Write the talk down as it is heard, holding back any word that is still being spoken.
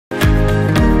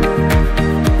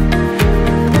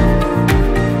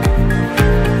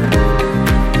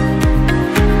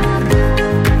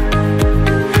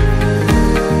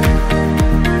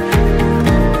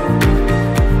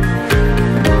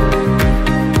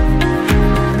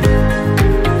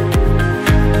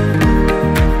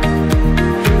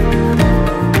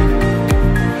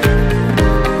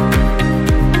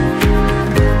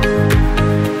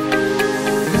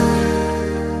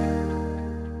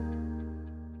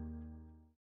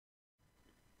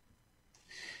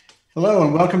Hello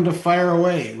and welcome to Fire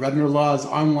Away, Rudner Law's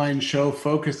online show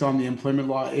focused on the employment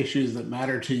law issues that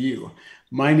matter to you.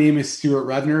 My name is Stuart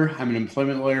Rudner. I'm an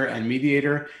employment lawyer and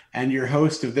mediator, and your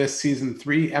host of this season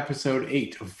 3, episode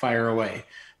 8 of Fire Away.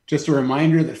 Just a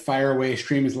reminder that Fire Away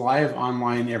streams live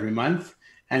online every month.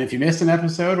 And if you missed an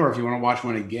episode or if you want to watch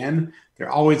one again,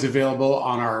 they're always available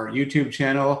on our YouTube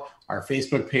channel, our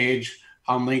Facebook page,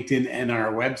 on LinkedIn, and on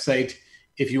our website.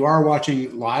 If you are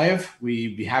watching live,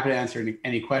 we'd be happy to answer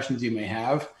any questions you may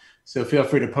have. So feel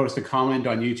free to post a comment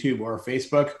on YouTube or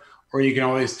Facebook, or you can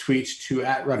always tweet to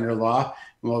 @RudnerLaw.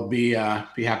 We'll be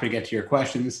happy to get to your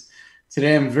questions.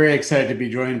 Today, I'm very excited to be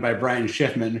joined by Brian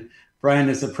Shifman. Brian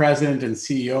is the president and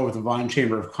CEO of the Vaughan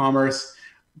Chamber of Commerce.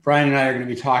 Brian and I are going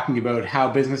to be talking about how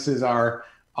businesses are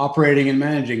operating and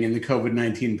managing in the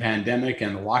COVID-19 pandemic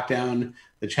and the lockdown,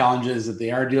 the challenges that they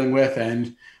are dealing with,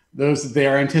 and those that they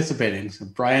are anticipating. So,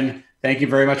 Brian, thank you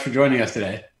very much for joining us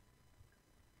today.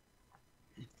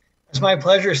 It's my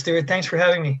pleasure, Stuart. Thanks for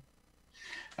having me.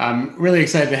 I'm really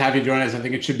excited to have you join us. I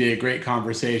think it should be a great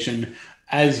conversation.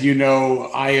 As you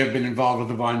know, I have been involved with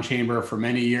the Vaughan Chamber for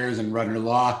many years and Rudner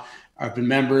Law. I've been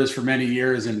members for many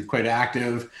years and quite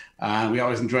active. We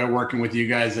always enjoy working with you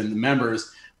guys and the members,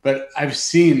 but I've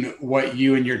seen what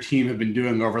you and your team have been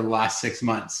doing over the last 6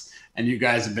 months. And you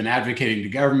guys have been advocating to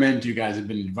government. You guys have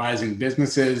been advising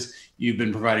businesses. You've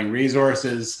been providing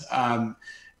resources,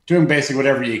 doing basically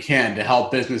whatever you can to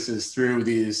help businesses through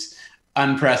these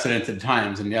unprecedented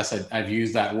times. And yes, I've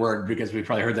used that word because we've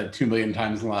probably heard that 2 million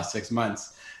times in the last 6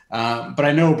 months. But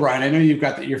I know, Brian, I know you've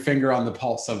got your finger on the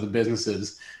pulse of the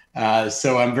businesses.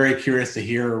 So I'm very curious to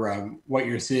hear what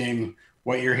you're seeing,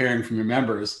 what you're hearing from your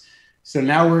members. So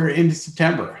now we're into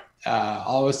September.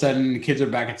 All of a sudden, kids are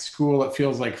back at school. It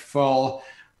feels like fall.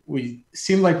 We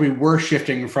seem like we were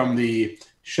shifting from the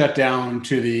shutdown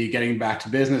to the getting back to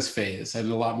business phase,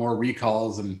 and a lot more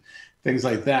recalls and things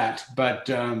like that. But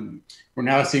we're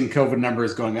now seeing COVID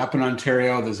numbers going up in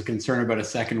Ontario. There's a concern about a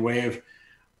second wave.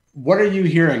 What are you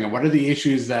hearing, and what are the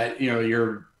issues that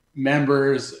your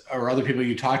members or other people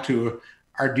you talk to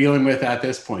are dealing with at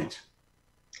this point?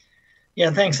 Yeah,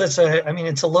 thanks. It's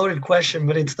a loaded question,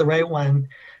 but it's the right one.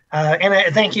 And I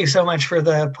thank you so much for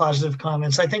the positive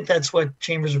comments. I think that's what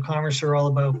Chambers of Commerce are all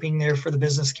about, being there for the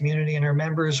business community and our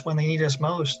members when they need us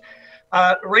most.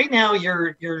 Right now,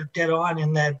 you're dead on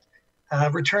in that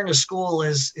return to school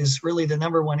is really the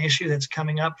number one issue that's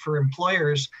coming up for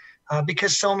employers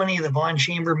because so many of the Vaughan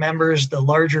Chamber members, the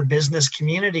larger business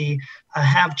community,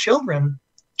 have children.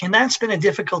 And that's been a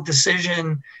difficult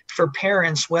decision for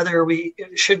parents, whether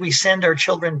should we send our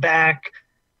children back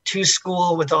to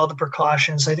school with all the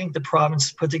precautions. I think the province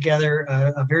has put together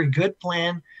a very good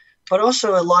plan, but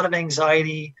also a lot of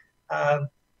anxiety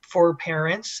for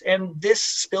parents. And this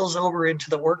spills over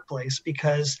into the workplace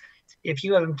because if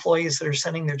you have employees that are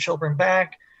sending their children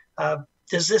back,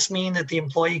 does this mean that the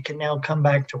employee can now come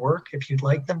back to work if you'd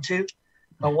like them to?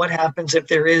 What happens if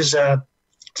there is a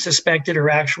suspected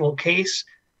or actual case?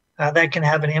 That can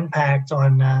have an impact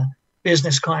on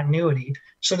business continuity.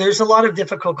 So there's a lot of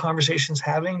difficult conversations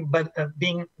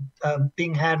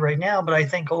being had right now. But I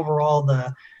think overall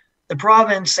the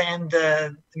province and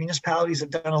the municipalities have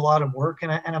done a lot of work,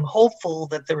 and I'm hopeful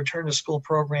that the return to school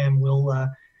program will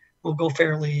go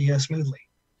fairly smoothly.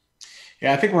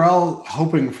 Yeah, I think we're all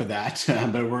hoping for that,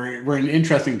 but we're in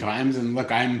interesting times. And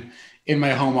look, I'm in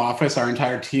my home office. Our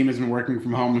entire team has been working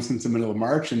from home since the middle of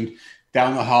March, and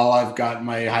down the hall, I've got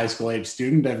my high school age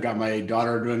student. I've got my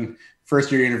daughter doing first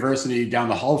year university down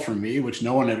the hall from me, which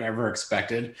no one had ever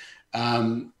expected.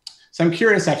 So I'm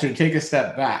curious actually to take a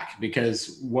step back,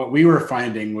 because what we were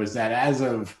finding was that as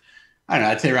of, I don't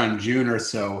know, I'd say around June or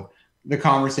so, the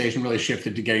conversation really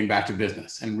shifted to getting back to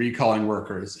business and recalling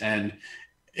workers. And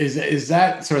is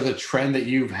that sort of the trend that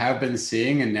you have been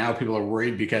seeing? And now people are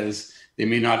worried because they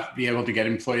may not be able to get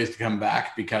employees to come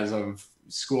back because of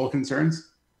school concerns?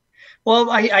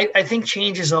 Well, I think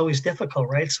change is always difficult,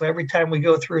 right? So every time we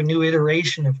go through a new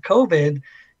iteration of COVID,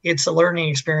 it's a learning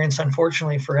experience,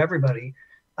 unfortunately, for everybody.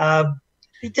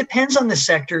 It depends on the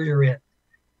sector you're in.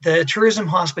 The tourism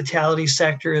hospitality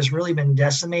sector has really been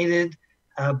decimated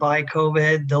by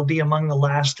COVID. They'll be among the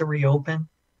last to reopen.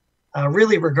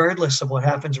 Really, regardless of what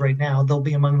happens right now, they'll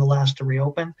be among the last to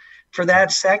reopen. For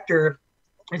that sector,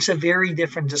 it's a very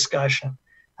different discussion.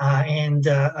 And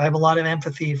I have a lot of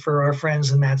empathy for our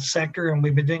friends in that sector, and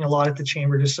we've been doing a lot at the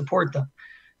Chamber to support them.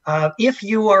 If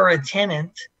you are a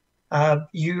tenant,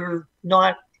 you're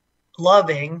not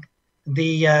loving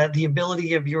the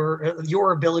ability of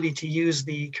your ability to use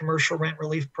the commercial rent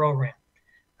relief program.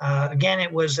 Again,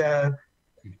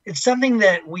 it's something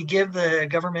that we give the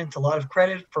government a lot of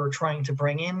credit for trying to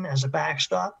bring in as a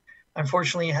backstop.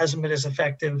 unfortunately, it hasn't been as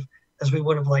effective as we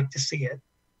would have liked to see it.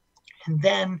 And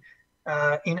then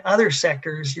in other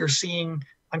sectors, you're seeing,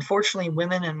 unfortunately,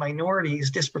 women and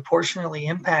minorities disproportionately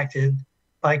impacted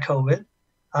by COVID.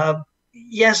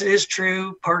 Yes, it is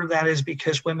true. Part of that is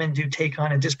because women do take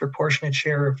on a disproportionate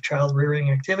share of child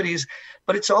rearing activities,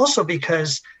 but it's also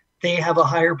because they have a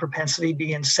higher propensity to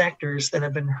be in sectors that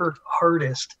have been hurt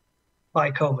hardest by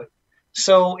COVID.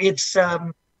 So it's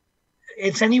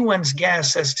anyone's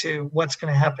guess as to what's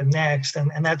going to happen next.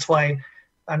 And that's why,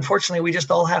 unfortunately, we just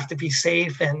all have to be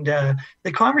safe. And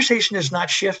the conversation has not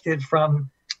shifted from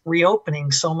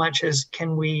reopening so much as,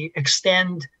 can we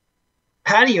extend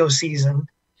patio season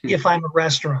if I'm a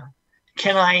restaurant?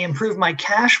 Can I improve my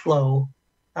cash flow?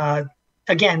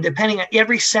 Again, depending on,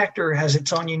 every sector has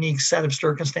its own unique set of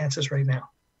circumstances right now.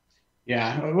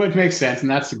 Yeah, which makes sense. And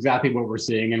that's exactly what we're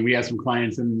seeing. And we have some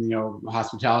clients in,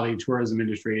 hospitality, tourism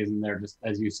industries, and they're just,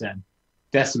 as you said,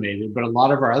 decimated. But a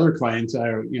lot of our other clients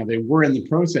are, they were in the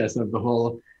process of the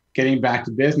whole getting back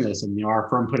to business. And, our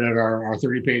firm put out our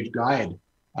 30-page guide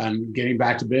on getting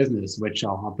back to business, which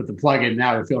I'll put the plug in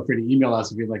now, or feel free to email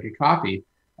us if you'd like a copy.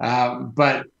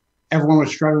 But everyone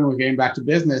was struggling with getting back to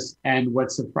business. And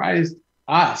what surprised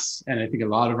us, and I think a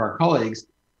lot of our colleagues,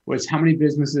 was how many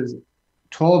businesses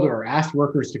told or asked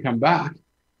workers to come back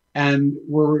and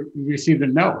received a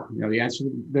no. The answer,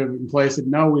 the employee said,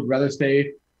 no, we'd rather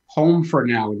stay home for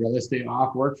now. We'd rather stay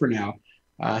off work for now.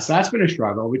 So that's been a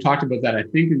struggle. We talked about that, I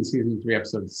think, in season 3,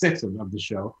 episode 6 of the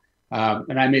show.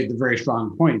 And I made the very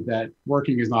strong point that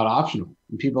working is not optional.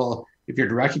 And people, if you're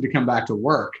directed to come back to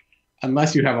work,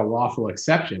 unless you have a lawful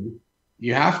exception,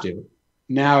 you have to.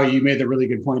 Now, you made the really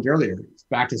good point earlier. It's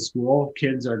back to school.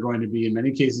 Kids are going to be, in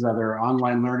many cases, either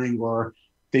online learning or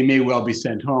they may well be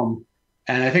sent home.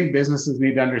 And I think businesses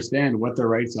need to understand what their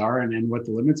rights are and what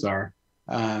the limits are.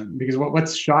 Because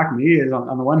what's shocked me is,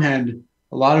 on the one hand,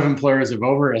 a lot of employers have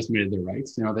overestimated their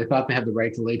rights. They thought they had the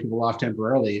right to lay people off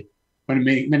temporarily, when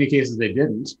in many cases they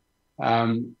didn't.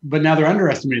 But now they're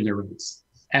underestimating their rights.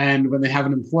 And when they have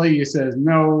an employee who says,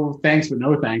 no, thanks, but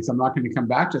no thanks, I'm not going to come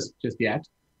back just yet,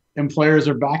 employers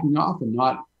are backing off and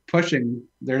not pushing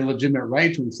their legitimate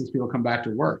right to insist people come back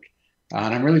to work.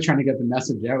 And I'm really trying to get the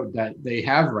message out that they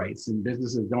have rights, and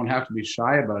businesses don't have to be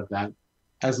shy about that,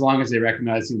 as long as they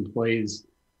recognize the employees'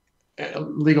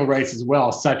 legal rights as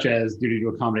well, such as duty to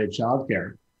accommodate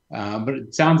childcare. But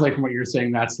it sounds like from what you're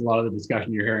saying, that's a lot of the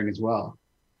discussion you're hearing as well.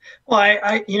 Well,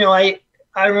 I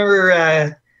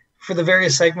remember for the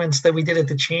various segments that we did at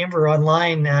the Chamber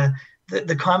online,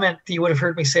 the comment that you would have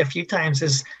heard me say a few times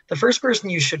is, the first person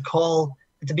you should call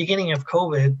at the beginning of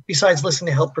COVID, besides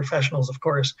listening to health professionals, of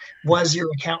course, was your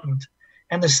accountant.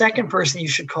 And the second person you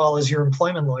should call is your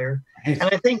employment lawyer. Right. And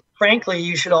I think, frankly,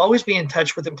 you should always be in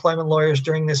touch with employment lawyers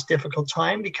during this difficult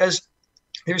time, because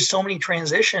there's so many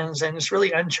transitions and it's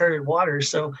really uncharted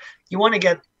waters. So you want to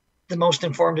get the most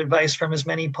informed advice from as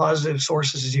many positive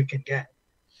sources as you can get.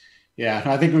 Yeah,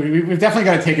 I think we've definitely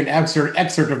got to take an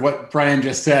excerpt of what Brian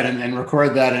just said and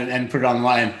record that and put it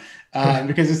online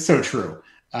because it's so true.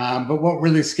 But what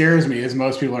really scares me is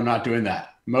most people are not doing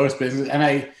that. Most business, and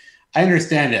I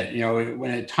understand it.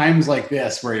 When at times like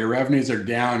this, where your revenues are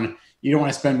down, you don't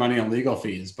want to spend money on legal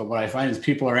fees. But what I find is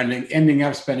people are ending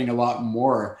up spending a lot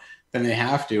more than they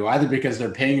have to, either because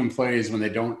they're paying employees when they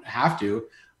don't have to,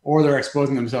 or they're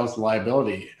exposing themselves to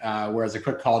liability. Whereas a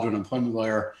quick call to an employment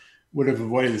lawyer would have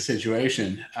avoided the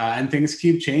situation. And things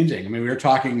keep changing. I mean, we were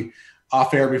talking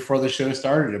off air before the show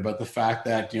started about the fact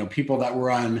that, people that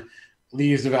were on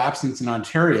leaves of absence in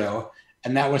Ontario,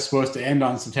 and that was supposed to end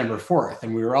on September 4th.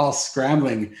 And we were all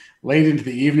scrambling late into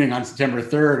the evening on September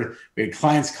 3rd. We had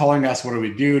clients calling us, what do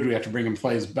we do? Do we have to bring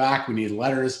employees back? We need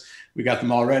letters. We got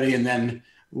them all ready. And then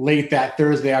late that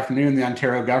Thursday afternoon, the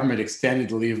Ontario government extended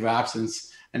the leave of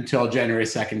absence until January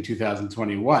 2nd,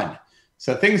 2021.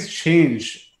 So things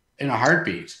change in a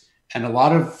heartbeat. And a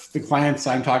lot of the clients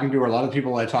I'm talking to, or a lot of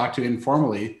people I talk to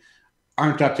informally,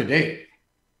 aren't up to date.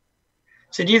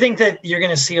 So do you think that you're going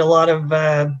to see a lot of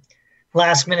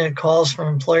last minute calls from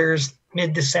employers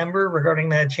mid-December regarding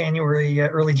that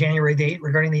early January date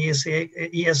regarding the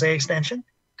ESA extension?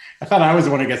 I thought I was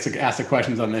the one who gets to ask the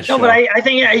questions on this show. No, but I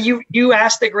think you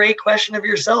asked a great question of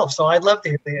yourself, so I'd love to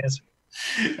hear the answer.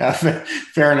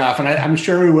 Fair enough. And I'm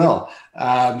sure we will,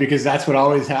 because that's what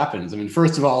always happens. I mean,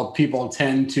 first of all, people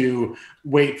tend to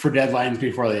wait for deadlines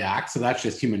before they act. So that's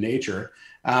just human nature.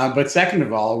 But second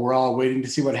of all, we're all waiting to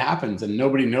see what happens. And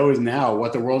nobody knows now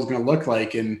what the world's going to look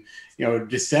like in,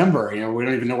 December. We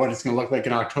don't even know what it's going to look like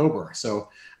in October. So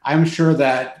I'm sure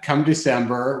that come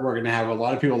December, we're going to have a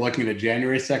lot of people looking at a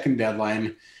January 2nd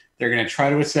deadline. They're going to try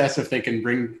to assess if they can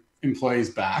bring employees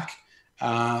back.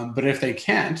 But if they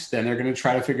can't, then they're going to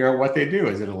try to figure out what they do.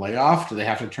 Is it a layoff? Do they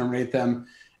have to terminate them?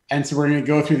 And so we're going to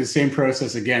go through the same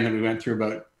process again that we went through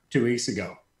about 2 weeks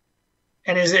ago.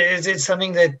 And is it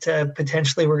something that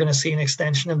potentially we're going to see an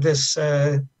extension of this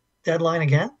deadline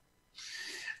again?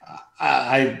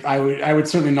 I would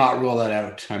certainly not rule that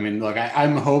out. I mean, look,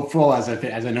 I'm hopeful, as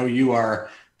I know you are,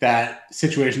 that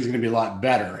situation is going to be a lot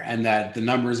better and that the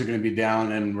numbers are going to be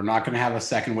down and we're not going to have a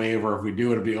second wave, or if we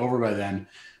do, it'll be over by then.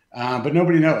 But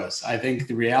nobody knows. I think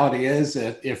the reality is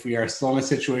that if we are still in a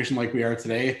situation like we are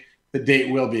today, the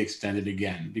date will be extended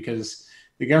again, because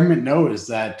the government knows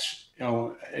that,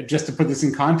 just to put this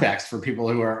in context for people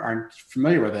who aren't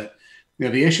familiar with it,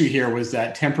 the issue here was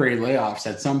that temporary layoffs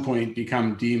at some point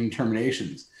become deemed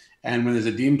terminations. And when there's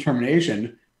a deemed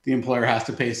termination, the employer has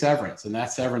to pay severance, and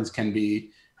that severance can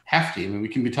be hefty. I mean, we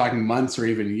can be talking months or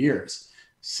even years.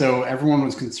 So everyone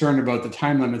was concerned about the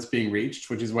time limits being reached,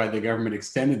 which is why the government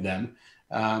extended them.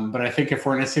 But I think if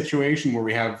we're in a situation where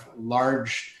we have a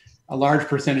large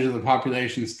percentage of the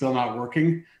population still not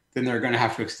working, then they're going to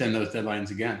have to extend those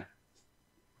deadlines again.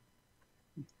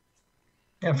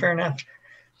 Yeah, fair enough.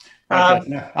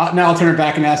 Now I'll turn it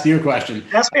back and ask you a question.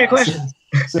 Ask me a question.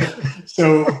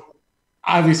 So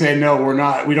obviously, I know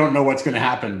we don't know what's going to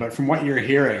happen, but from what you're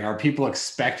hearing, are people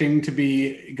expecting to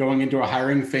be going into a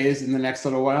hiring phase in the next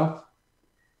little while?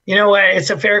 It's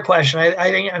a fair question. I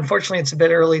think, unfortunately, it's a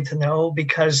bit early to know,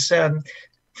 because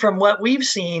from what we've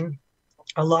seen,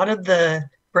 a lot of the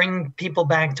bring people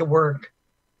back to work,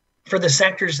 for the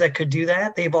sectors that could do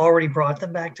that, they've already brought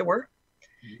them back to work.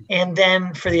 And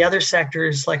then for the other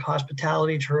sectors like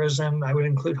hospitality, tourism, I would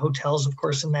include hotels, of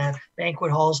course, in that,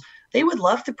 banquet halls, they would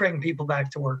love to bring people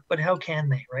back to work, but how can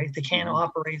they, right? They can't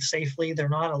operate safely. They're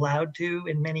not allowed to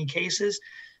in many cases.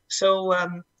 So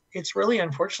it's really,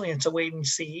 unfortunately, it's a wait and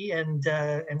see. And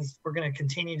we're going to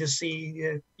continue to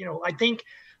see, I think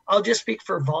I'll just speak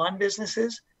for Vaughan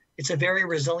businesses. It's a very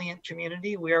resilient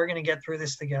community. We are going to get through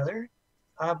this together.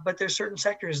 But there's certain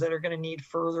sectors that are going to need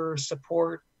further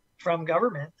support from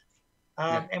government.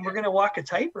 And we're going to walk a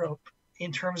tightrope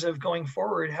in terms of going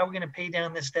forward. How are we going to pay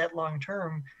down this debt long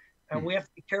term? We have to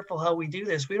be careful how we do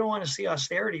this. We don't want to see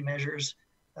austerity measures.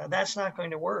 That's not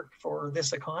going to work for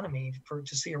this economy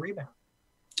to see a rebound.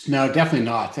 No, definitely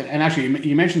not. And actually,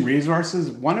 you mentioned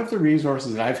resources. One of the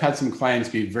resources that I've had some clients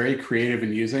be very creative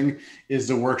in using is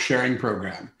the work sharing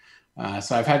program.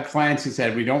 So I've had clients who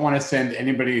said, we don't want to send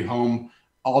anybody home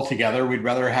altogether. We'd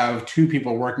rather have 2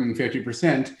 people working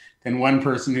 50% than 1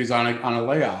 person who's on a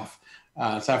layoff.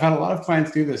 So I've had a lot of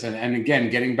clients do this. And again,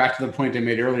 getting back to the point I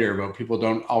made earlier about people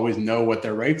don't always know what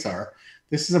their rights are.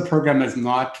 This is a program that's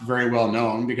not very well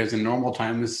known, because in normal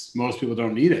times, most people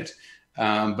don't need it.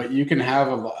 But you can have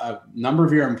a number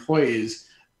of your employees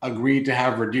agree to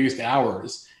have reduced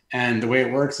hours. And the way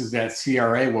it works is that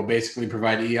CRA will basically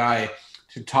provide EI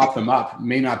to top them up. It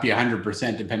may not be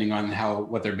 100% depending on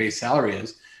what their base salary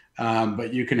is.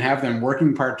 But you can have them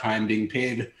working part-time, being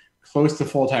paid close to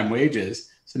full-time wages,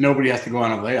 so nobody has to go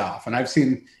on a layoff. And I've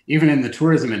seen, even in the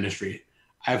tourism industry,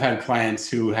 I've had clients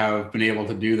who have been able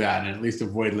to do that and at least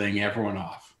avoid laying everyone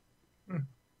off.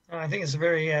 I think it's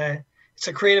it's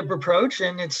a creative approach,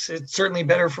 and it's certainly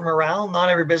better for morale. Not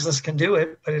every business can do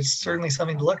it, but it's certainly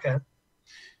something to look at.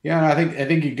 Yeah, I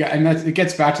think you got, and it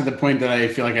gets back to the point that I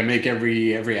feel like I make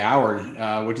every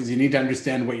hour, which is you need to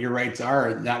understand what your rights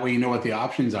are. That way, you know what the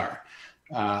options are.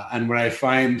 And what I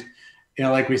find,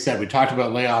 like we said, we talked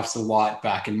about layoffs a lot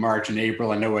back in March and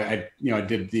April. I know I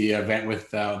did the event with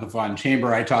the Vaughan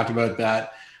Chamber. I talked about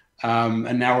that,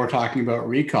 and now we're talking about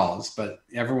recalls. But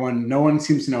no one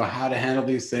seems to know how to handle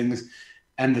these things.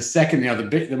 And the second,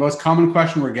 the most common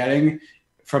question we're getting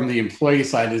from the employee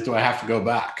side is, do I have to go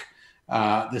back?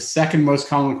 The second most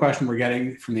common question we're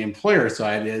getting from the employer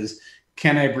side is,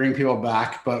 can I bring people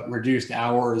back but reduced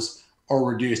hours or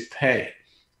reduced pay?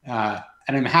 And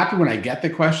I'm happy when I get the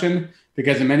question,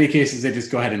 because in many cases they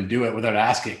just go ahead and do it without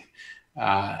asking.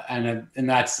 And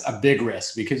that's a big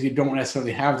risk, because you don't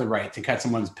necessarily have the right to cut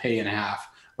someone's pay in half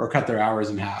or cut their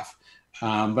hours in half.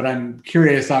 But I'm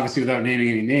curious, obviously, without naming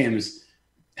any names,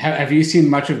 have you seen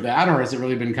much of that, or has it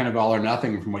really been kind of all or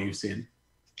nothing from what you've seen?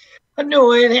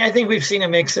 No, I think we've seen a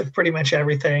mix of pretty much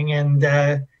everything, and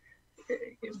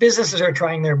businesses are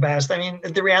trying their best. I mean,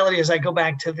 the reality is, I go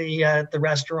back to the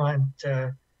restaurant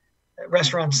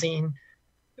scene.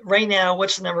 Right now,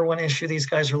 what's the number one issue these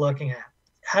guys are looking at?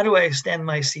 How do I extend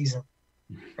my season,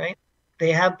 right?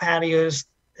 They have patios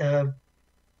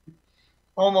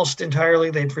almost entirely.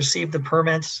 They've received the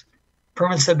permits.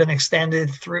 Permits have been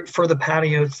extended for the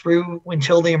patio through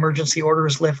until the emergency order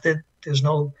is lifted. There's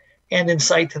no end in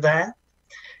sight to that.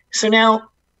 So now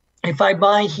if I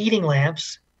buy heating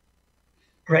lamps,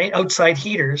 right, outside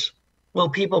heaters, will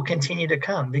people continue to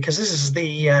come? Because this is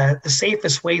the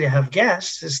safest way to have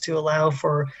guests is to allow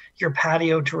for your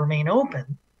patio to remain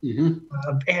open. Mm-hmm.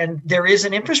 And there is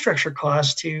an infrastructure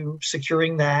cost to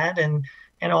securing that and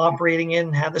operating it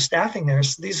and have the staffing there.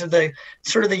 So these are the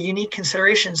sort of the unique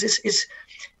considerations. It's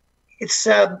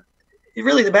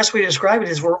really the best way to describe it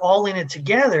is we're all in it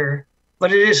together.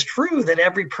 But it is true that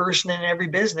every person in every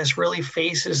business really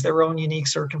faces their own unique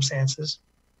circumstances,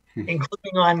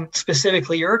 including on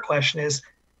specifically your question is,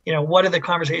 what are the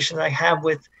conversations I have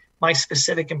with my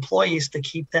specific employees to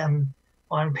keep them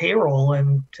on payroll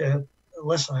and to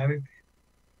listen, I would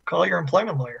call your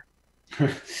employment lawyer.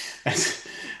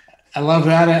 I love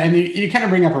that. And you kind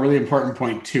of bring up a really important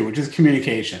point too, which is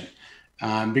communication.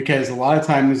 Because a lot of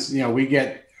times, we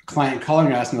get a client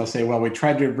calling us and they'll say, well, we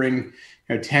tried to bring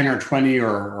 10 or 20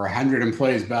 or 100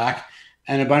 employees back,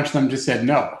 and a bunch of them just said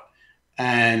no.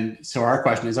 And so our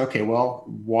question is, okay, well,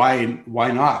 why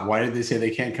not? Why did they say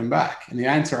they can't come back? And the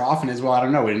answer often is, well, I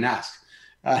don't know. We didn't ask.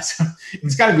 So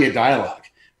it's got to be a dialogue,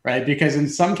 right? Because in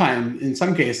some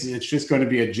cases, it's just going to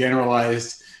be a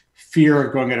generalized fear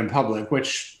of going out in public,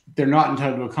 which they're not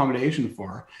entitled to accommodation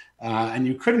for. And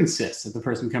you could insist that the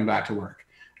person come back to work.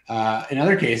 In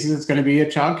other cases, it's going to be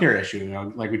a childcare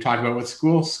issue, like we talked about with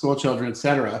school children, et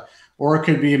cetera. Or it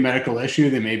could be a medical issue.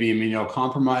 They may be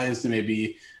immunocompromised. They may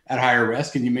be at higher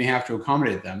risk, and you may have to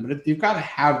accommodate them. But you've got to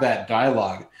have that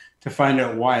dialogue to find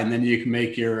out why, and then you can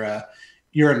make your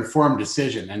informed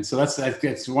decision. And so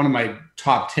that's one of my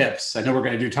top tips. I know we're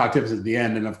going to do top tips at the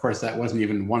end, and of course that wasn't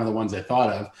even one of the ones I thought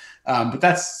of. But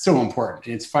that's so important.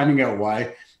 It's finding out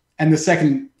why. And the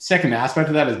second aspect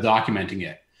of that is documenting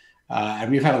it.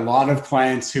 And we've had a lot of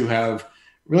clients who have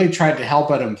really tried to help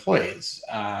out employees.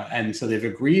 And so they've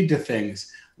agreed to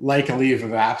things like a leave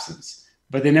of absence,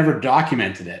 but they never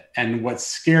documented it. And what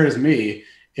scares me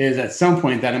is at some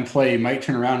point that employee might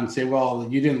turn around and say, well,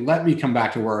 you didn't let me come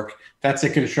back to work. That's a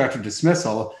constructive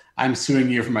dismissal. I'm suing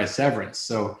you for my severance.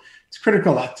 So it's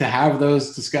critical to have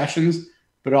those discussions,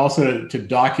 but also to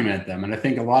document them. And I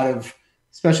think a lot of,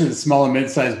 especially the small and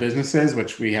mid-sized businesses,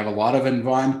 which we have a lot of in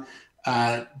Vaughan,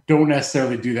 don't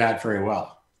necessarily do that very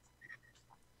well.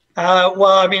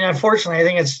 Well, I mean, unfortunately, I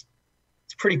think it's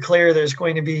pretty clear there's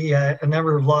going to be a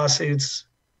number of lawsuits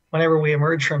whenever we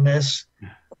emerge from this,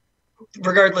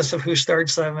 regardless of who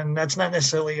starts them. And that's not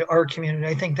necessarily our community.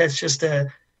 I think that's just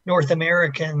a North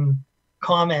American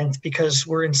comment because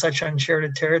we're in such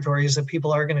uncharted territories that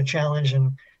people are going to challenge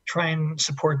and try and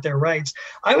support their rights.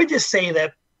 I would just say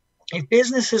that if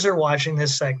businesses are watching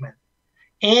this segment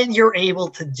and you're able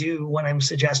to do what I'm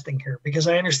suggesting here, because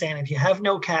I understand if you have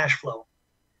no cash flow,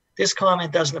 this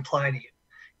comment doesn't apply to you.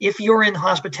 If you're in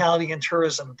hospitality and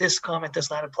tourism, this comment does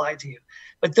not apply to you.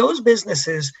 But those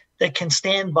businesses that can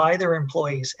stand by their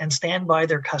employees and stand by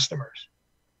their customers,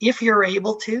 if you're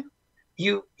able to,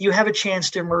 you have a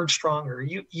chance to emerge stronger.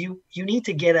 You need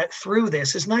to get through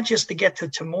this. It's not just to get to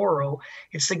tomorrow.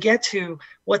 It's to get to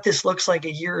what this looks like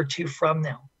a year or two from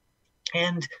now.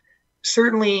 And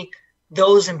certainly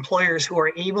those employers who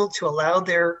are able to allow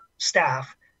their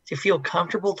staff to feel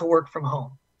comfortable to work from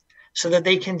home so that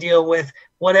they can deal with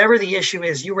whatever the issue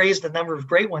is. You raised a number of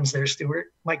great ones there, Stuart.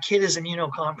 My kid is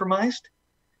immunocompromised,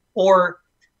 or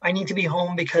I need to be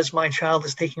home because my child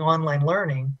is taking online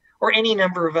learning, or any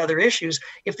number of other issues.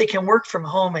 If they can work from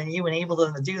home and you enable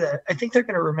them to do that, I think they're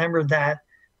going to remember that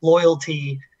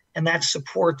loyalty and that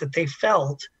support that they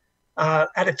felt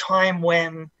at a time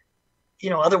when,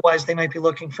 otherwise they might be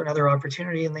looking for another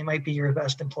opportunity and they might be your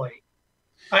best employee.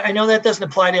 I know that doesn't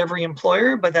apply to every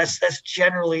employer, but that's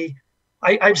generally,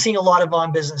 I've seen a lot of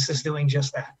Vaughan businesses doing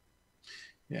just that.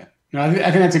 Yeah, no, I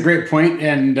think that's a great point,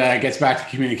 and gets back to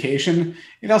communication.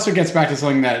 It also gets back to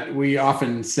something that we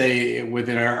often say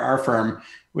within our firm,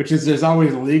 which is there's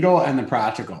always the legal and the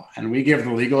practical. And we give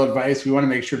the legal advice. We want to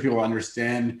make sure people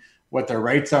understand what their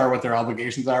rights are, what their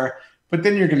obligations are, but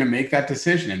then you're going to make that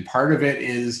decision. And part of it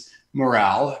is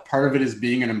morale. Part of it is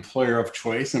being an employer of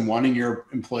choice and wanting your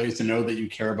employees to know that you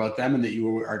care about them and that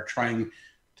you are trying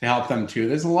to help them too.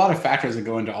 There's a lot of factors that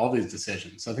go into all these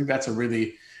decisions. So I think that's a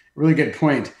really, really good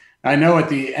point. I know at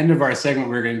the end of our segment,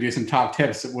 we're going to do some top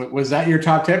tips. Was that your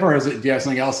top tip, or do you have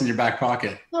something else in your back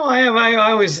pocket? No, I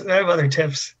have other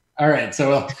tips. All right.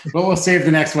 So we'll save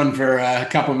the next one for a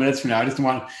couple of minutes from now. I just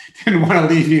didn't want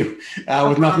to leave you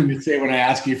with nothing to say when I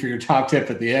ask you for your top tip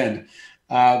at the end.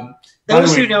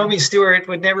 Those who know me, Stuart,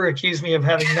 would never accuse me of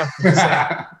having nothing to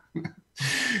say.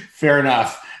 Fair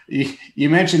enough. You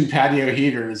mentioned patio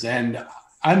heaters, and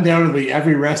undoubtedly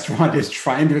every restaurant is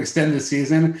trying to extend the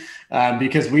season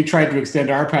because we tried to extend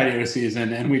our patio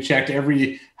season and we checked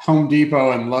every Home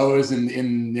Depot and Lowe's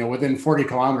in within 40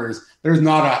 kilometers. There's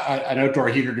not an outdoor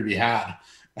heater to be had.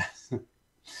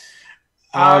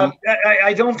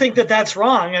 I don't think that that's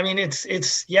wrong. I mean,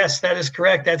 it's yes, that is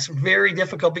correct. That's very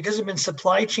difficult because there have been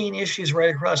supply chain issues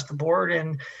right across the board,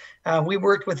 and we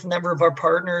worked with a number of our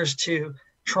partners to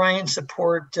try and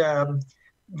support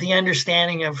the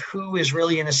understanding of who is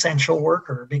really an essential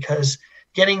worker, because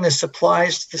getting the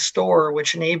supplies to the store,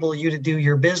 which enable you to do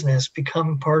your business,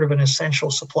 become part of an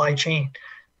essential supply chain.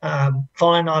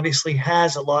 Vaughan obviously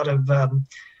has a lot of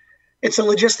it's a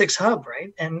logistics hub,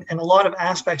 right? And a lot of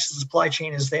aspects of the supply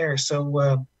chain is there.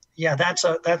 So yeah, that's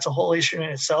a whole issue in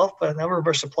itself. But a number of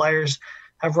our suppliers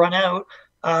have run out.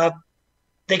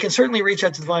 They can certainly reach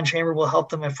out to the Vaughan Chamber. We'll help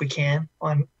them if we can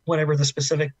on whatever the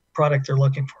specific product they're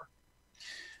looking for.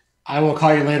 I will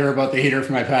call you later about the heater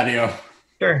for my patio.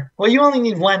 Sure. Well, you only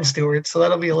need one, Stuart, so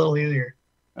that'll be a little easier.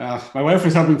 My wife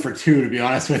was hoping for two, to be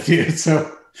honest with you.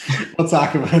 So we'll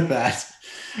talk about that.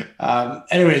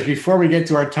 Anyways, before we get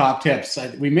to our top tips,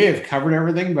 we may have covered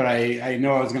everything, but I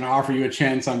know I was going to offer you a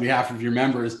chance on behalf of your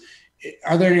members.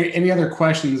 Are there any other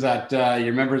questions that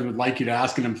your members would like you to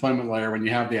ask an employment lawyer when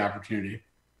you have the opportunity?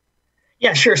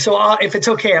 Yeah, sure. So if it's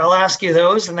okay, I'll ask you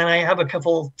those. And then I have a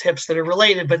couple tips that are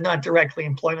related, but not directly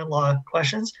employment law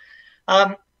questions.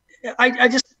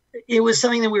 It was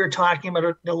something that we were talking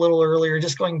about a little earlier,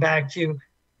 just going back to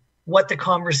what the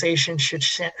conversation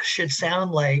should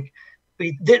sound like.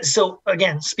 So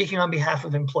again, speaking on behalf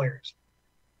of employers,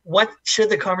 what should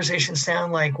the conversation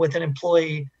sound like with an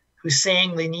employee who's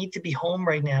saying they need to be home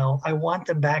right now? I want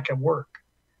them back at work,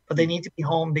 but they need to be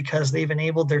home because they've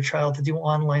enabled their child to do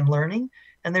online learning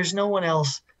and there's no one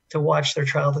else to watch their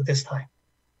child at this time.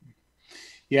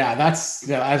 Yeah, that's,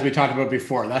 as we talked about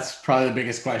before, that's probably the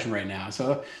biggest question right now.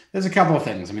 So there's a couple of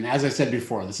things. I mean, as I said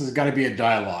before, this has got to be a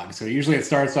dialogue. So usually it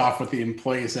starts off with the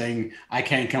employee saying, I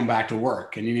can't come back to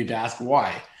work. And you need to ask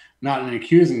why, not in an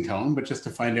accusing tone, but just to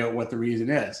find out what the reason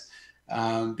is.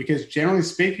 Because generally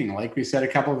speaking, like we said a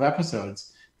couple of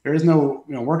episodes, there is no,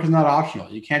 work is not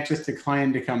optional. You can't just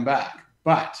decline to come back.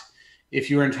 But if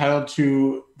you're entitled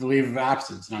to the leave of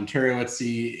absence, in Ontario, it's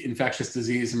the infectious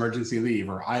disease emergency leave,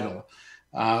 or EIDL,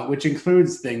 which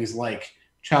includes things like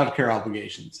childcare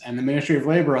obligations. And the Ministry of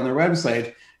Labor on their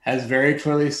website has very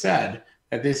clearly said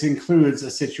that this includes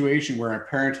a situation where a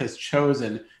parent has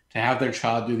chosen to have their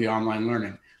child do the online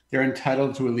learning. They're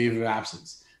entitled to a leave of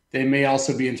absence. They may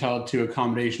also be entitled to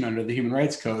accommodation under the Human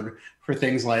Rights Code for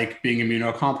things like being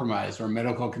immunocompromised or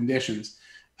medical conditions.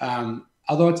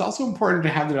 Although it's also important to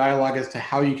have the dialogue as to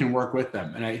how you can work with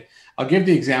them. And I'll give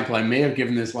the example. I may have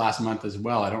given this last month as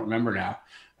well. I don't remember now.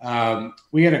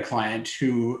 We had a client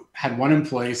who had one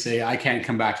employee say, I can't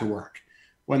come back to work.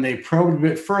 When they probed a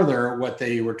bit further, what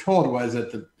they were told was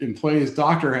that the employee's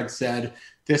doctor had said,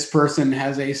 this person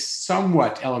has a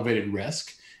somewhat elevated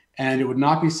risk, and it would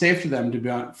not be safe for them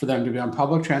to be on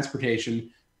public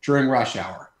transportation during rush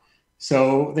hour.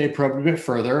 So they probed a bit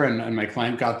further, and my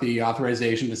client got the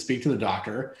authorization to speak to the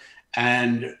doctor.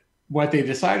 And what they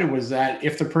decided was that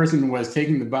if the person was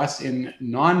taking the bus in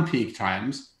non-peak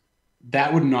times,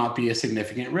 that would not be a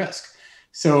significant risk.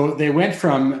 So they went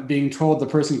from being told the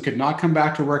person could not come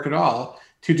back to work at all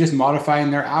to just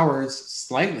modifying their hours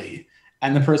slightly,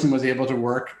 and the person was able to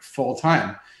work full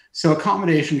time. So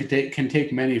accommodation can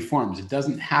take many forms. It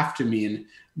doesn't have to mean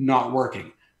not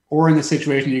working. Or in the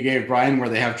situation you gave, Brian, where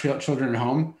they have children at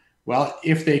home, well,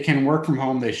 if they can work from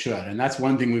home, they should. And that's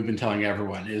one thing we've been telling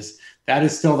everyone is that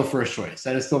is still the first choice.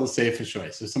 That is still the safest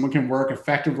choice. If someone can work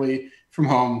effectively from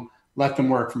home, let them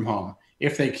work from home.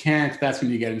 If they can't, that's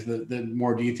when you get into the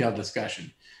more detailed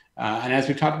discussion. And as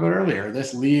we talked about earlier,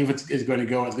 this leave is going to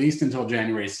go at least until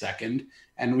January 2nd.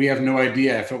 And we have no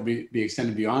idea if it will be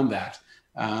extended beyond that.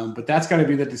 But that's got to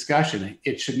be the discussion.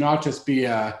 It should not just be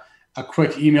a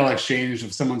quick email exchange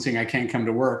of someone saying, I can't come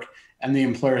to work, and the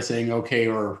employer saying, okay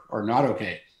or not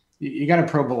okay. You got to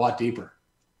probe a lot deeper.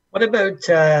 What about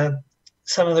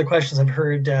some other questions I've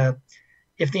heard?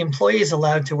 If the employee is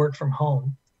allowed to work from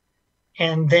home,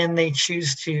 and then they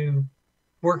choose to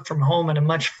work from home at a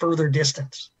much further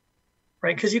distance,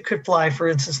 right? Because you could fly, for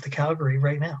instance, to Calgary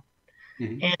right now.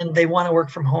 Mm-hmm. And they want to work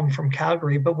from home from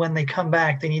Calgary, but when they come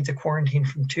back, they need to quarantine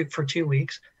for 2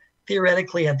 weeks.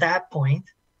 Theoretically, at that point,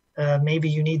 maybe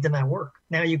you need them at work.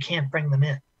 Now you can't bring them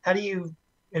in. How do you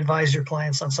advise your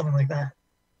clients on something like that?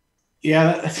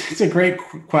 Yeah, it's a great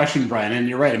question, Brian. And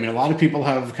you're right. I mean, a lot of people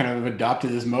have kind of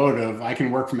adopted this mode of I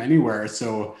can work from anywhere.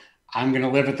 So I'm going to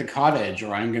live at the cottage,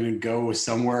 or I'm going to go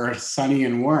somewhere sunny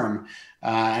and warm.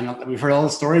 And we've heard all the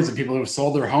stories of people who've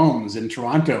sold their homes in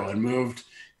Toronto and moved,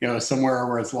 somewhere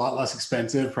where it's a lot less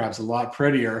expensive, perhaps a lot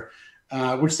prettier,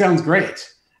 which sounds great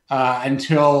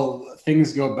until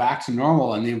things go back to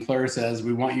normal and the employer says,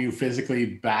 we want you physically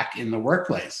back in the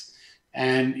workplace.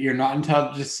 And you're not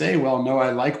entitled to just say, well, no,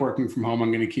 I like working from home.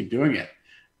 I'm going to keep doing it.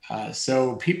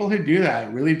 So people who do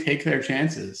that really take their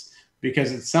chances,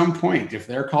 because at some point, if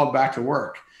they're called back to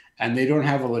work and they don't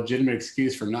have a legitimate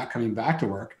excuse for not coming back to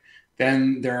work,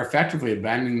 then they're effectively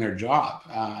abandoning their job,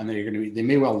 and they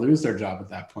may well lose their job at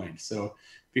that point. So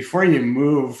before you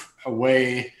move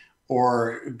away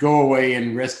or go away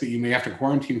and risk that you may have to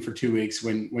quarantine for 2 weeks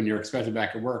when you're expected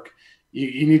back at work,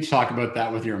 you need to talk about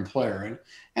that with your employer.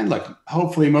 And look,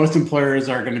 hopefully most employers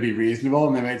are going to be reasonable,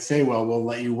 and they might say, well, we'll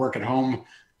let you work at home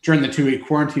during the 2-week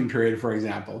quarantine period, for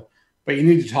example. But you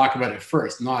need to talk about it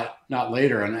first, not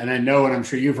later. And I know, and I'm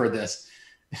sure you've heard this,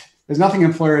 there's nothing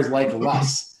employers like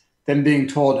less than being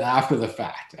told after the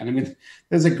fact. And I mean,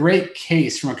 there's a great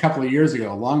case from a couple of years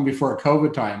ago, long before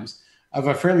COVID times, of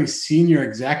a fairly senior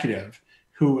executive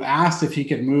who asked if he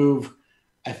could move,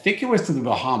 I think it was to the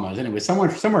Bahamas, anyway,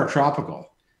 somewhere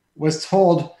tropical, was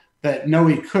told that no,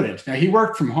 he couldn't. Now, he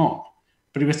worked from home,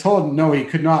 but he was told no, he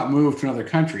could not move to another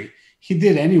country. He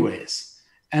did anyways.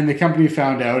 And the company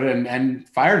found out and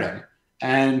fired him.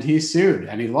 And he sued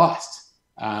and he lost.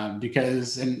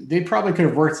 Because they probably could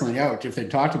have worked something out if they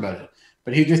talked about it,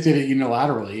 but he just did it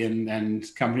unilaterally, and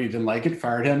company didn't like it,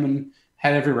 fired him, and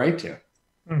had every right to.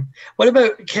 What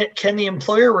about, can the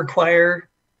employer require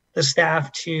the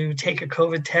staff to take a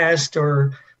COVID test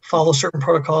or follow certain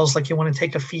protocols? Like you want to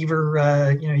take a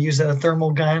fever, use a thermal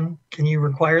gun. Can you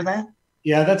require that?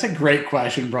 Yeah, that's a great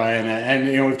question, Brian.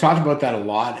 And we've talked about that a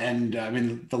lot. And I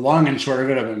mean, the long and short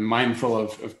of it, I've been mindful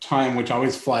of time, which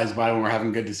always flies by when we're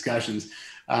having good discussions.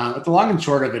 But the long and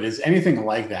short of it is anything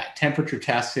like that, temperature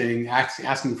testing,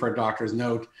 asking for a doctor's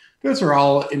note, those are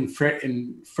all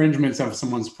infringements of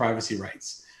someone's privacy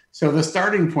rights. So the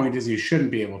starting point is you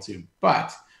shouldn't be able to,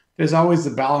 but there's always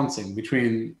the balancing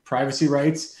between privacy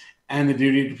rights and the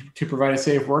duty to provide a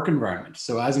safe work environment.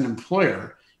 So as an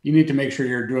employer, you need to make sure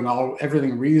you're doing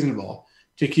everything reasonable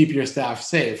to keep your staff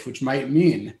safe, which might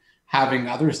mean having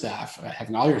all your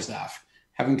staff,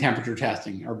 having temperature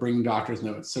testing or bringing doctor's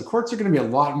notes. So courts are going to be a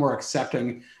lot more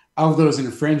accepting of those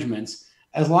infringements,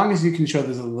 as long as you can show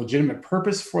there's a legitimate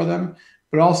purpose for them,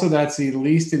 but also that's the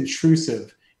least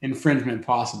intrusive infringement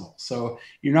possible. So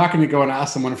you're not going to go and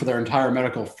ask someone for their entire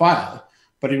medical file,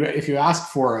 but if you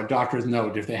ask for a doctor's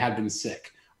note, if they had been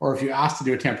sick, or if you ask to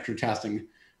do a temperature testing,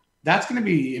 that's going to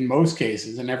be in most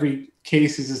cases, and every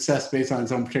case is assessed based on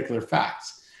its own particular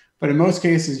facts. But in most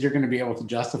cases, you're going to be able to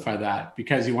justify that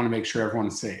because you want to make sure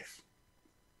everyone's safe.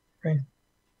 Right.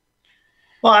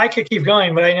 Well, I could keep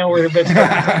going, but I know we're a bit.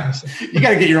 You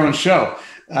got to get your own show.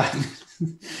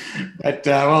 We've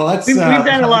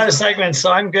done a lot of segments,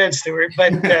 so I'm good, Stuart.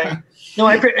 But no,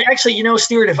 actually,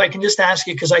 Stuart, if I can just ask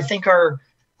you, because I think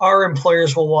our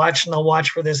employers will watch, and they'll watch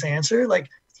for this answer. Like,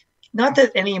 not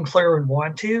that any employer would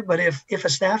want to, but if a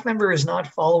staff member is not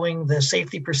following the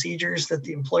safety procedures that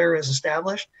the employer has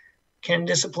established, can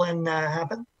discipline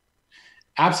happen?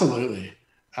 Absolutely.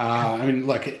 I mean,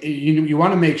 look, you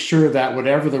want to make sure that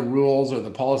whatever the rules or the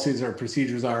policies or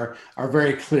procedures are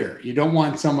very clear. You don't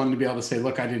want someone to be able to say,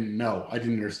 look, I didn't know, I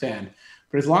didn't understand.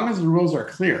 But as long as the rules are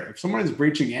clear, if someone is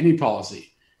breaching any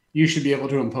policy, you should be able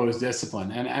to impose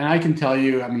discipline. And I can tell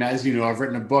you, I mean, as you know, I've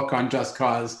written a book on just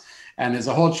cause, and there's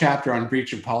a whole chapter on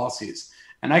breach of policies.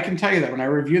 And I can tell you that when I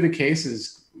review the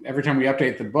cases, every time we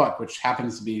update the book, which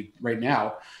happens to be right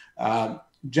now,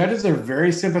 judges are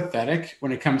very sympathetic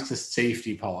when it comes to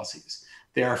safety policies.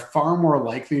 They are far more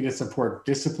likely to support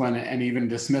discipline and even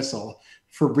dismissal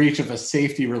for breach of a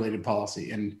safety-related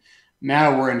policy. And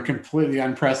now we're in completely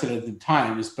unprecedented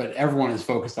times, but everyone is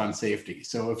focused on safety.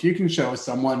 So if you can show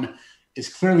someone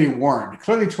is clearly warned,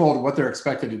 clearly told what they're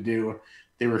expected to do,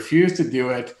 they refuse to do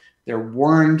it, they're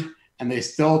warned, and they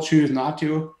still choose not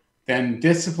to, then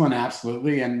discipline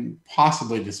absolutely, and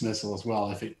possibly dismissal as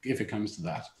well if it comes to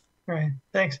that. Right.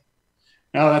 Thanks.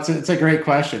 No, it's a great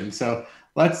question. So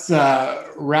let's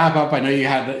wrap up. I know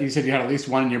you said you had at least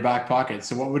one in your back pocket.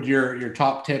 So what would your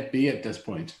top tip be at this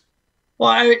point? Well,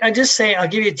 I just say I'll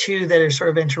give you two that are sort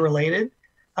of interrelated.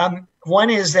 One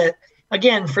is that,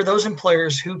 again, for those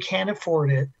employers who can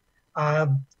afford it,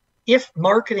 if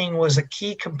marketing was a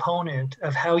key component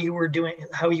of how you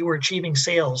were achieving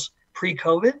sales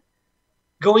pre-COVID,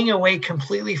 going away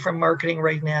completely from marketing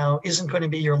right now isn't going to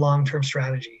be your long-term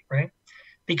strategy, right?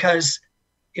 Because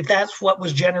if that's what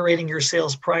was generating your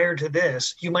sales prior to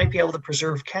this, you might be able to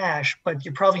preserve cash, but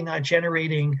you're probably not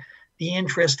generating the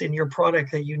interest in your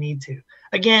product that you need to.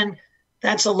 Again,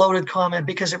 that's a loaded comment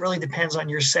because it really depends on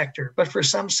your sector. But for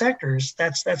some sectors,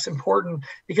 that's important,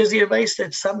 because the advice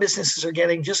that some businesses are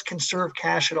getting, just conserve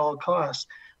cash at all costs,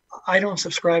 I don't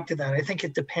subscribe to that. I think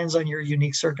it depends on your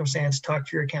unique circumstance. Talk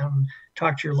to your accountant,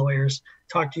 talk to your lawyers,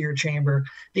 talk to your chamber.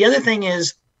 The other thing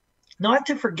is not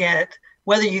to forget,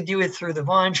 whether you do it through the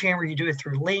Vaughan Chamber, you do it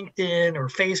through LinkedIn or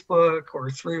Facebook or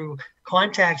through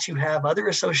contacts you have, other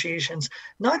associations,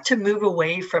 not to move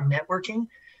away from networking.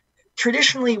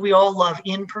 Traditionally, we all love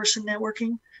in-person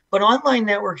networking, but online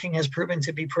networking has proven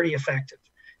to be pretty effective.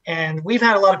 And we've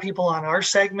had a lot of people on our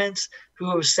segments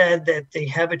who have said that they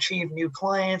have achieved new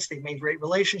clients, they've made great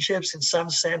relationships. In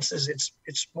some senses,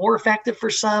 it's more effective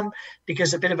for some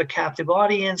because a bit of a captive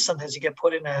audience. Sometimes you get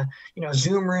put in a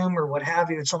Zoom room or what have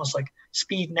you. It's almost like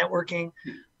speed networking.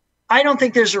 I don't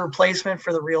think there's a replacement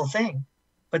for the real thing,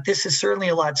 but this is certainly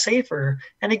a lot safer.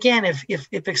 And again, if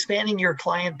expanding your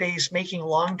client base, making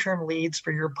long-term leads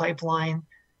for your pipeline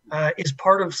is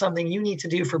part of something you need to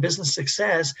do for business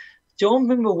success, don't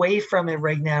move away from it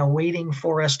right now, waiting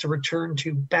for us to return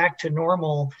back to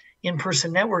normal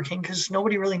in-person networking, because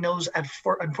nobody really knows,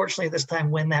 unfortunately, at this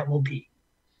time, when that will be.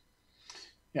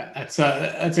 Yeah, that's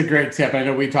a great tip. I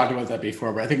know we talked about that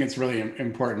before, but I think it's really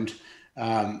important.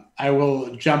 I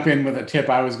will jump in with a tip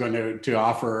I was going to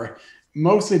offer,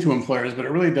 mostly to employers, but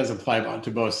it really does apply to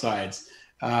both sides.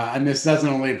 And this doesn't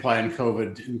only apply in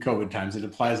COVID times; it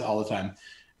applies all the time.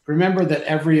 Remember that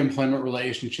every employment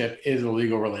relationship is a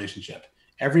legal relationship.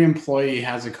 Every employee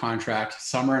has a contract.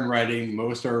 Some are in writing,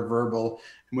 most are verbal,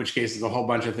 in which case there's a whole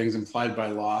bunch of things implied by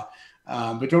law.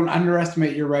 But don't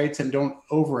underestimate your rights and don't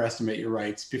overestimate your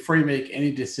rights. Before you make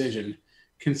any decision,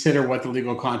 consider what the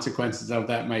legal consequences of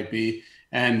that might be.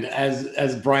 And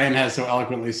as Brian has so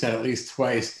eloquently said at least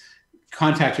twice,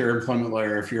 contact your employment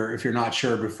lawyer if you're not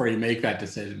sure before you make that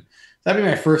decision. That'd be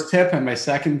my first tip. And my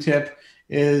second tip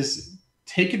is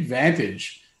take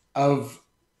advantage of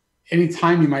any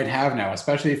time you might have now,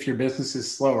 especially if your business is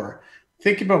slower.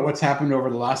 Think about what's happened over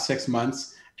the last 6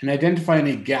 months and identify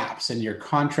any gaps in your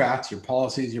contracts, your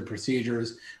policies, your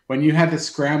procedures. When you had to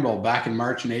scramble back in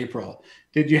March and April,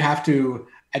 did you have to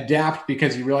adapt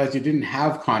because you realized you didn't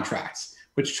have contracts,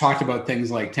 which talked about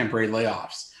things like temporary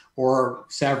layoffs or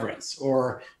severance,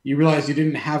 or you realized you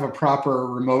didn't have a proper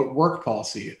remote work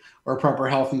policy or proper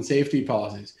health and safety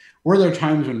policies? Were there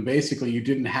times when basically you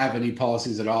didn't have any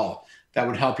policies at all that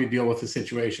would help you deal with the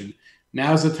situation?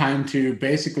 Now's the time to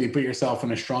basically put yourself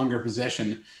in a stronger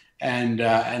position and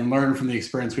learn from the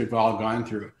experience we've all gone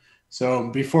through. So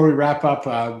before we wrap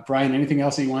up, Brian, anything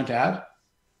else that you want to add?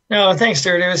 No, thanks,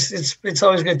 Stuart. It's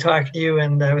always good talking to you,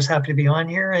 and I was happy to be on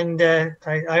here. And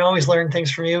I always learn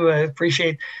things from you. I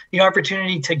appreciate the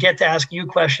opportunity to get to ask you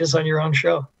questions on your own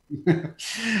show.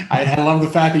 I love the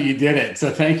fact that you did it. So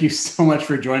thank you so much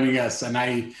for joining us. And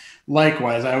I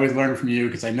always learn from you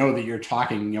because I know that you're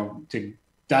talking, to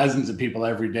dozens of people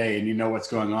every day and you know what's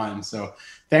going on. So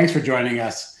thanks for joining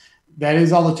us. That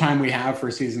is all the time we have for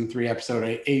season 3,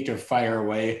 episode 8 of Fire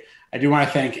Away. I do want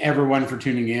to thank everyone for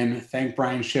tuning in. Thank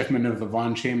Brian Shifman of the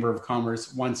Vaughan Chamber of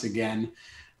Commerce once again.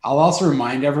 I'll also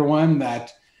remind everyone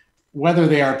that whether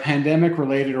they are pandemic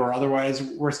related or otherwise,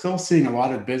 we're still seeing a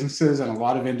lot of businesses and a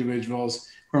lot of individuals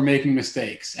who are making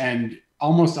mistakes. And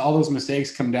almost all those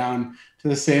mistakes come down to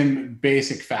the same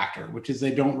basic factor, which is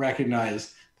they don't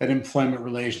recognize that employment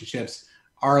relationships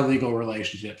are legal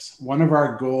relationships. One of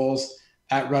our goals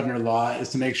at Rudner Law is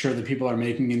to make sure that people are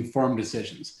making informed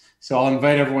decisions. So I'll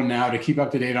invite everyone now to keep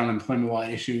up to date on employment law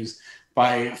issues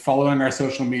by following our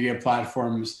social media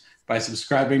platforms, by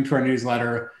subscribing to our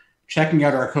newsletter, checking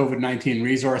out our COVID-19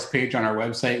 resource page on our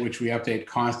website, which we update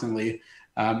constantly.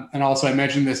 And also, I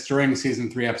mentioned this during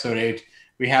season 3, episode 8,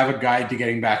 we have a guide to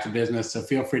getting back to business. So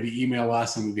feel free to email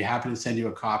us and we'd be happy to send you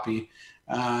a copy.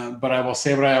 But I will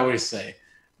say what I always say.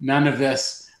 None of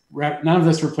this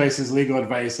replaces legal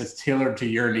advice that's tailored to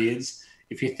your needs.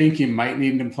 If you think you might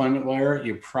need an employment lawyer,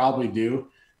 you probably do.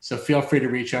 So feel free to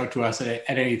reach out to us at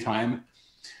any time.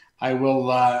 I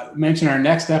will mention our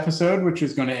next episode, which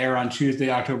is going to air on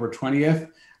Tuesday, October 20th.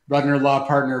 Rudner Law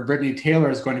partner Brittany Taylor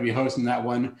is going to be hosting that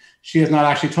one. She has not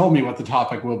actually told me what the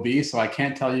topic will be, so I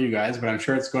can't tell you guys, but I'm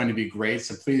sure it's going to be great.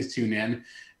 So please tune in.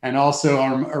 And also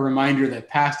a reminder that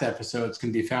past episodes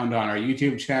can be found on our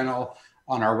YouTube channel,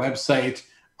 on our website,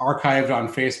 archived on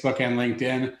Facebook and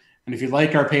LinkedIn. And if you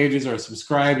like our pages or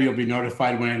subscribe, you'll be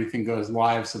notified when anything goes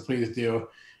live. So please do.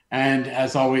 And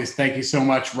as always, thank you so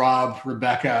much, Rob,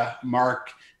 Rebecca,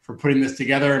 Mark, for putting this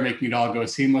together and making it all go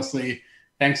seamlessly.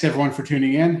 Thanks everyone for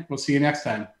tuning in. We'll see you next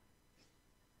time.